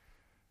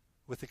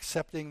with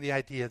accepting the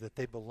idea that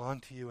they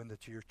belong to you and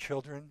that you're your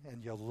children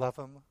and you'll love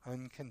them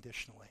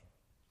unconditionally.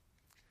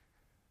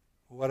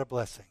 What a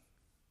blessing.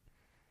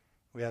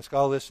 We ask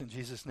all this in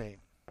Jesus' name.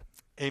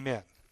 Amen.